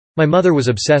My mother was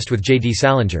obsessed with J.D.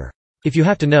 Salinger. If you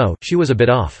have to know, she was a bit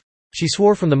off. She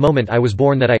swore from the moment I was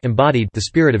born that I embodied the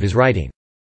spirit of his writing.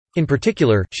 In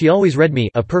particular, she always read me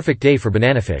A Perfect Day for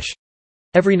Bananafish.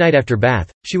 Every night after bath,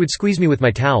 she would squeeze me with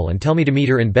my towel and tell me to meet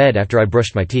her in bed after I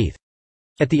brushed my teeth.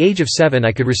 At the age of 7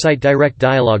 I could recite direct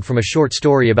dialogue from a short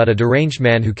story about a deranged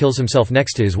man who kills himself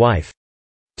next to his wife.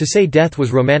 To say death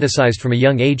was romanticized from a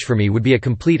young age for me would be a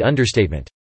complete understatement.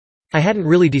 I hadn't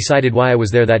really decided why I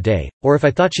was there that day, or if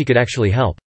I thought she could actually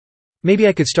help. Maybe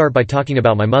I could start by talking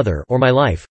about my mother, or my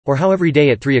life, or how every day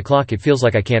at 3 o'clock it feels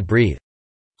like I can't breathe.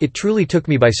 It truly took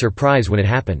me by surprise when it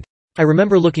happened. I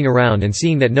remember looking around and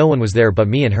seeing that no one was there but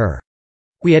me and her.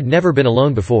 We had never been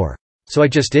alone before. So I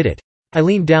just did it. I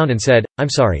leaned down and said, "I'm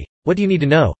sorry. What do you need to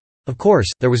know?" Of course,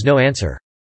 there was no answer.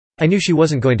 I knew she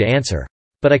wasn't going to answer.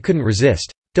 But I couldn't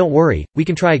resist. "Don't worry, we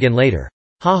can try again later."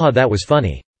 Haha, that was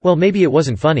funny. Well, maybe it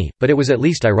wasn't funny, but it was at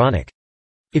least ironic.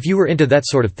 If you were into that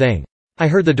sort of thing. I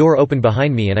heard the door open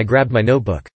behind me and I grabbed my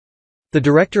notebook. The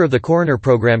director of the coroner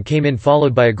program came in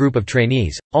followed by a group of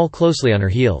trainees, all closely on her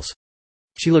heels.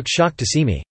 She looked shocked to see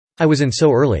me. I was in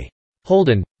so early.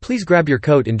 "Holden, please grab your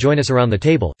coat and join us around the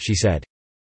table," she said.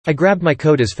 I grabbed my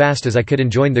coat as fast as I could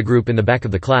and joined the group in the back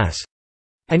of the class.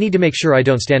 I need to make sure I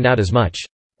don't stand out as much.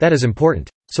 That is important.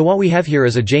 So what we have here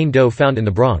is a Jane Doe found in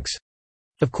the Bronx.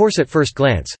 Of course, at first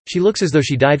glance, she looks as though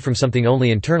she died from something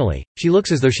only internally. She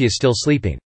looks as though she is still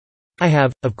sleeping. I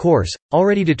have, of course,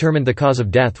 already determined the cause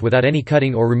of death without any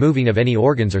cutting or removing of any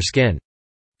organs or skin.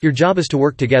 Your job is to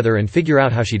work together and figure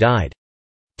out how she died.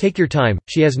 Take your time,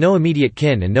 she has no immediate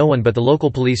kin and no one but the local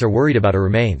police are worried about her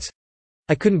remains.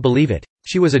 I couldn't believe it.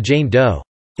 She was a Jane Doe.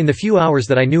 In the few hours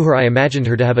that I knew her I imagined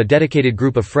her to have a dedicated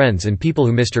group of friends and people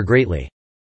who missed her greatly.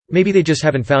 Maybe they just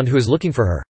haven't found who is looking for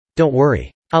her. Don't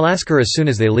worry. I'll ask her as soon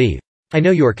as they leave. I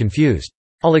know you are confused.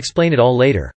 I'll explain it all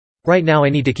later. Right now I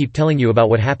need to keep telling you about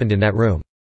what happened in that room.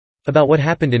 About what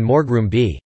happened in Morgue Room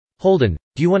B. "Holden,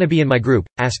 do you want to be in my group?"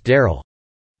 asked Daryl.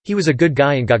 He was a good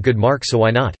guy and got good marks, so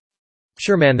why not?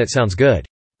 "Sure man, that sounds good.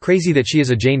 Crazy that she is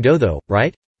a Jane Doe though,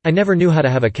 right?" I never knew how to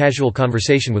have a casual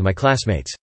conversation with my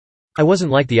classmates. I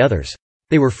wasn't like the others.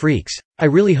 They were freaks. I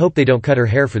really hope they don't cut her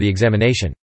hair for the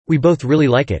examination. We both really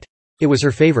like it. It was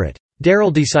her favorite.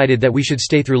 Daryl decided that we should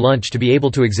stay through lunch to be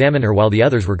able to examine her while the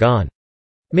others were gone.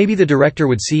 Maybe the director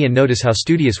would see and notice how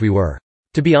studious we were.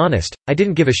 To be honest, I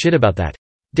didn't give a shit about that.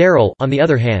 Daryl, on the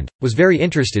other hand, was very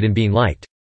interested in being liked.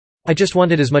 I just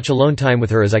wanted as much alone time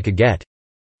with her as I could get.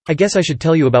 I guess I should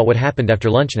tell you about what happened after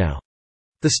lunch now.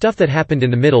 The stuff that happened in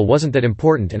the middle wasn't that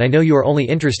important and I know you are only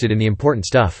interested in the important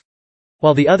stuff.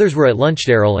 While the others were at lunch,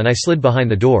 Daryl and I slid behind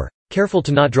the door, careful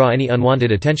to not draw any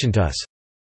unwanted attention to us.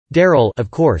 Daryl, of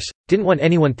course, didn't want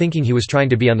anyone thinking he was trying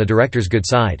to be on the director's good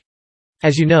side.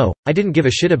 As you know, I didn't give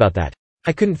a shit about that.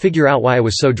 I couldn't figure out why I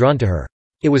was so drawn to her.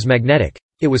 It was magnetic.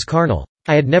 It was carnal.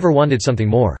 I had never wanted something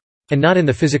more. And not in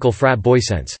the physical frat boy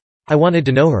sense. I wanted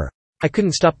to know her. I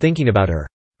couldn't stop thinking about her.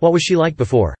 What was she like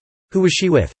before? Who was she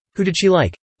with? Who did she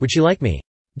like? Would she like me?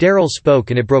 Daryl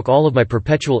spoke and it broke all of my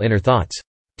perpetual inner thoughts.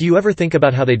 Do you ever think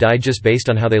about how they died just based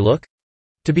on how they look?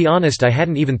 To be honest, I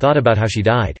hadn't even thought about how she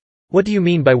died. What do you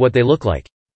mean by what they look like?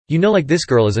 You know, like this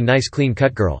girl is a nice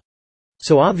clean-cut girl.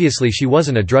 So obviously she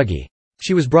wasn't a druggie.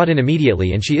 She was brought in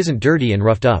immediately and she isn't dirty and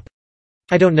roughed up.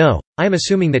 I don't know, I'm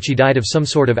assuming that she died of some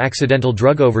sort of accidental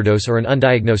drug overdose or an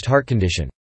undiagnosed heart condition.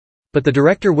 But the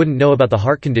director wouldn't know about the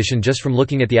heart condition just from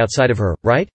looking at the outside of her,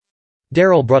 right?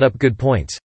 Daryl brought up good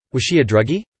points. Was she a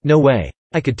druggie? No way.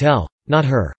 I could tell. Not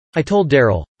her. I told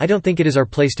Daryl, I don't think it is our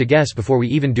place to guess before we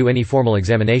even do any formal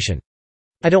examination.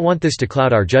 I don't want this to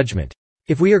cloud our judgment.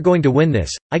 If we are going to win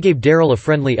this, I gave Daryl a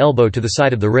friendly elbow to the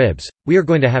side of the ribs, we are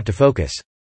going to have to focus.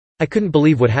 I couldn't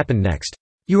believe what happened next.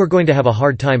 You are going to have a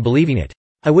hard time believing it.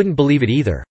 I wouldn't believe it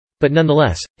either. But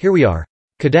nonetheless, here we are.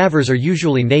 Cadavers are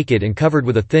usually naked and covered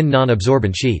with a thin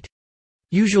non-absorbent sheet.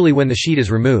 Usually when the sheet is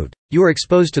removed, you are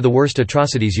exposed to the worst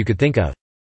atrocities you could think of.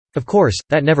 Of course,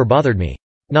 that never bothered me.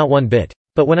 Not one bit.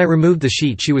 But when I removed the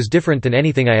sheet, she was different than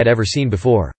anything I had ever seen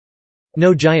before.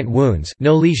 No giant wounds,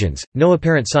 no lesions, no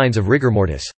apparent signs of rigor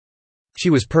mortis. She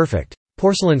was perfect.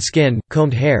 Porcelain skin,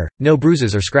 combed hair, no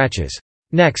bruises or scratches.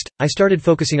 Next, I started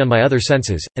focusing on my other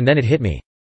senses, and then it hit me.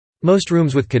 Most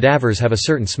rooms with cadavers have a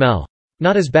certain smell.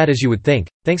 Not as bad as you would think,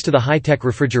 thanks to the high-tech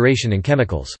refrigeration and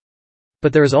chemicals.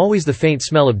 But there is always the faint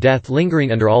smell of death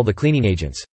lingering under all the cleaning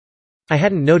agents. I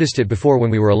hadn't noticed it before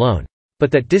when we were alone. But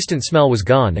that distant smell was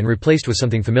gone and replaced with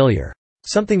something familiar.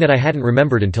 Something that I hadn't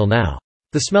remembered until now.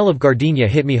 The smell of gardenia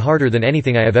hit me harder than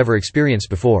anything I have ever experienced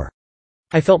before.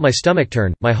 I felt my stomach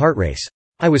turn, my heart race.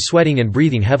 I was sweating and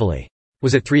breathing heavily.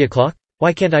 Was it 3 o'clock?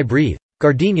 Why can't I breathe?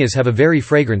 Gardenias have a very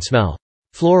fragrant smell.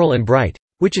 Floral and bright.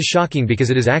 Which is shocking because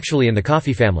it is actually in the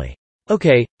coffee family.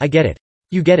 Okay, I get it.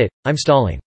 You get it, I'm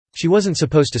stalling. She wasn't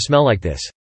supposed to smell like this.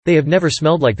 They have never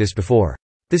smelled like this before.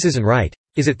 This isn't right.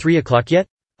 Is it 3 o'clock yet?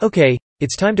 Okay,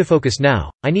 it's time to focus now,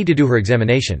 I need to do her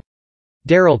examination.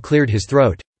 Daryl cleared his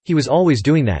throat. He was always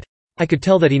doing that. I could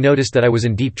tell that he noticed that I was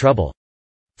in deep trouble.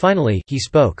 Finally, he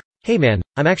spoke. Hey man,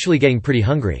 I'm actually getting pretty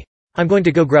hungry. I'm going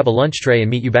to go grab a lunch tray and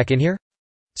meet you back in here?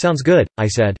 Sounds good, I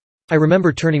said. I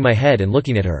remember turning my head and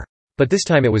looking at her. But this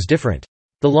time it was different.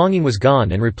 The longing was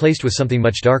gone and replaced with something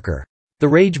much darker. The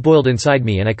rage boiled inside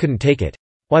me and I couldn't take it.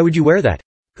 Why would you wear that?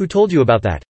 Who told you about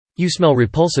that? You smell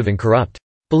repulsive and corrupt.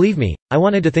 Believe me, I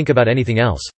wanted to think about anything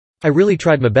else. I really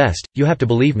tried my best, you have to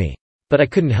believe me. But I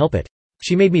couldn't help it.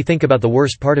 She made me think about the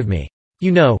worst part of me.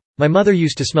 You know, my mother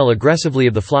used to smell aggressively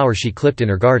of the flowers she clipped in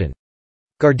her garden.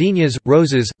 Gardenias,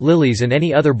 roses, lilies and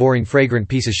any other boring fragrant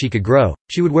pieces she could grow,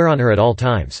 she would wear on her at all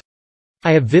times.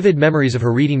 I have vivid memories of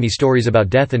her reading me stories about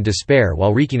death and despair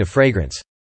while reeking of fragrance.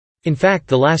 In fact,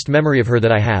 the last memory of her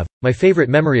that I have, my favorite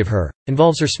memory of her,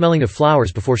 involves her smelling of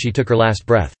flowers before she took her last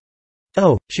breath.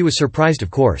 Oh, she was surprised of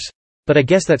course. But I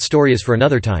guess that story is for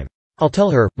another time. I'll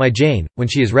tell her, my Jane, when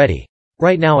she is ready.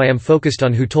 Right now I am focused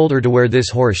on who told her to wear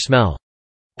this whorish smell.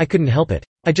 I couldn't help it.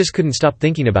 I just couldn't stop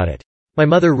thinking about it. My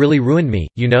mother really ruined me,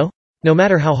 you know? No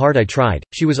matter how hard I tried,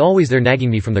 she was always there nagging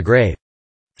me from the grave.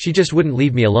 She just wouldn't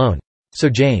leave me alone. So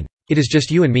Jane, it is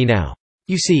just you and me now.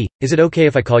 You see, is it okay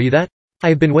if I call you that? I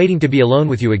have been waiting to be alone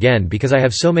with you again because I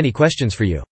have so many questions for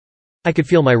you. I could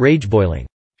feel my rage boiling.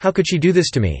 How could she do this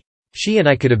to me? She and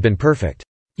I could have been perfect.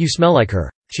 You smell like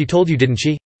her. She told you, didn't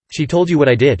she? She told you what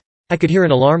I did. I could hear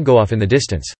an alarm go off in the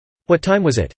distance. What time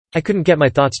was it? I couldn't get my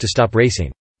thoughts to stop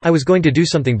racing. I was going to do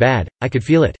something bad, I could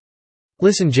feel it.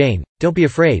 Listen Jane, don't be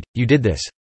afraid, you did this.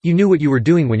 You knew what you were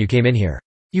doing when you came in here.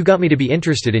 You got me to be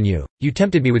interested in you, you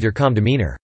tempted me with your calm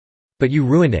demeanor. But you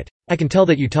ruined it. I can tell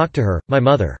that you talked to her, my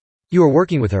mother. You were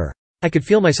working with her. I could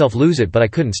feel myself lose it but I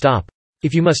couldn't stop.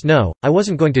 If you must know, I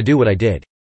wasn't going to do what I did.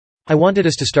 I wanted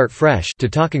us to start fresh, to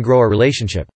talk and grow our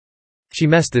relationship. She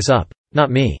messed this up.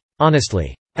 Not me.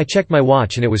 Honestly. I checked my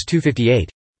watch and it was 2:58.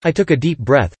 I took a deep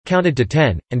breath, counted to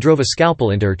 10, and drove a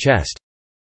scalpel into her chest.